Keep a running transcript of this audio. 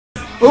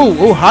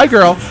Ooh, hi,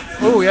 girl.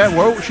 Oh, yeah,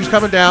 whoa, she's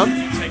coming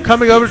down.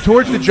 Coming over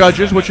towards the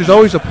judges, which is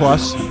always a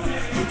plus.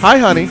 Hi,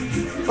 honey.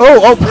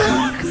 Oh.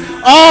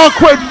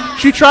 Oh,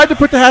 she tried to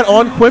put the hat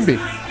on Quimby,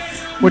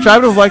 which I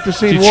would have liked to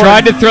see more. She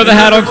tried to throw the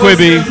hat on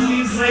Quimby.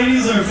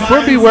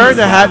 Quimby wearing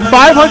the hat.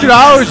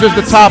 $500 is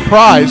the top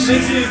prize.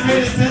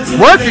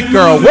 Work it,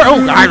 girl.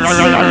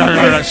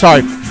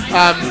 Sorry.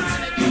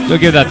 You'll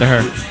give that to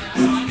her.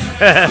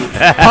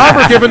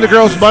 Palmer giving the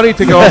girls money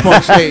to go up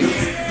on stage.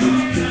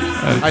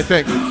 I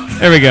think.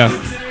 There we go.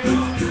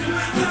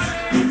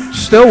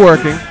 Still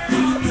working.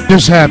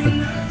 Just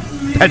happened.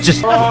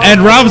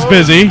 And Rob's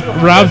busy.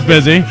 Rob's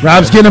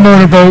getting a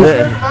motorboat.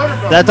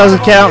 That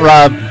doesn't count,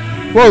 Rob.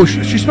 Whoa,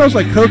 she smells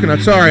like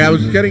coconut. Sorry, I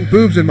was getting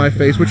boobs in my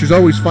face, which is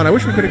always fun. I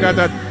wish we could have got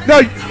that. No,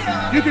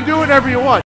 you can do whatever you want.